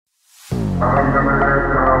remember that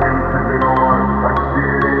time we were sipping on. I could see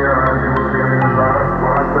it in your eyes, you were feeling alive.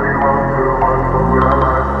 When I tell you I was good, why the fuck would I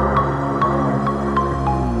lie?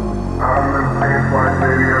 I remember saying twice,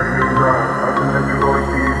 baby, I shouldn't drive. I said, let me go and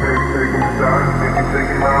see you, baby, take me aside. If you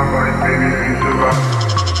taking my advice, baby, then you should ride.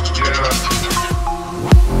 Yeah.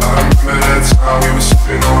 I remember that time we were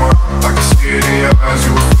sipping on. I could see it in your eyes,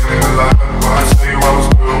 you were feeling alive. When I tell you I was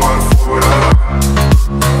good, why the fuck would I lie?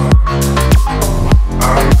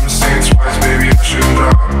 I remember saying twice, baby, I shouldn't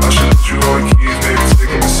drive. I should let you hold the keys, baby, take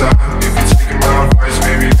me aside. If you're taking my advice,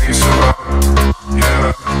 baby, then you survive.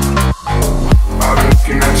 Yeah. I've been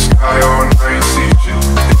looking at the sky all night, you see shit.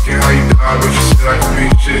 Thinking how you died, but you said I could be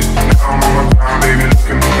shit. Now I'm on my grind, baby, look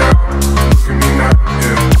at me now. Look at me now,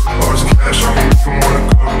 yeah. All this cash on me, if I wanna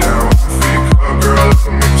go down. I feel your cup, girl, let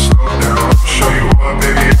me make you slow down. I'll show you up,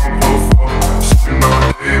 baby, I'm both for. Sipping all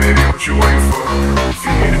day, baby, what you waiting for? If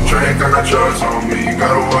you need a drink, I got drugs on me. You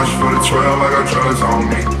gotta watch for the 12, I got drugs on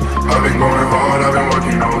me. I've been going hard, I've been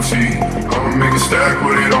working OT. I'ma make a stack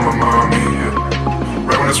with it on my mommy, yeah.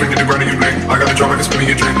 Right when I swing at the ground and you blink, I got the drop, I can spin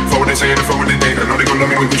me a drink. Forward they saying and forward they think. I know they gon' love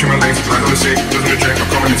me when Gucci my legs. I know the sink, losing the drink. I'm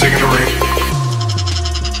coming and taking the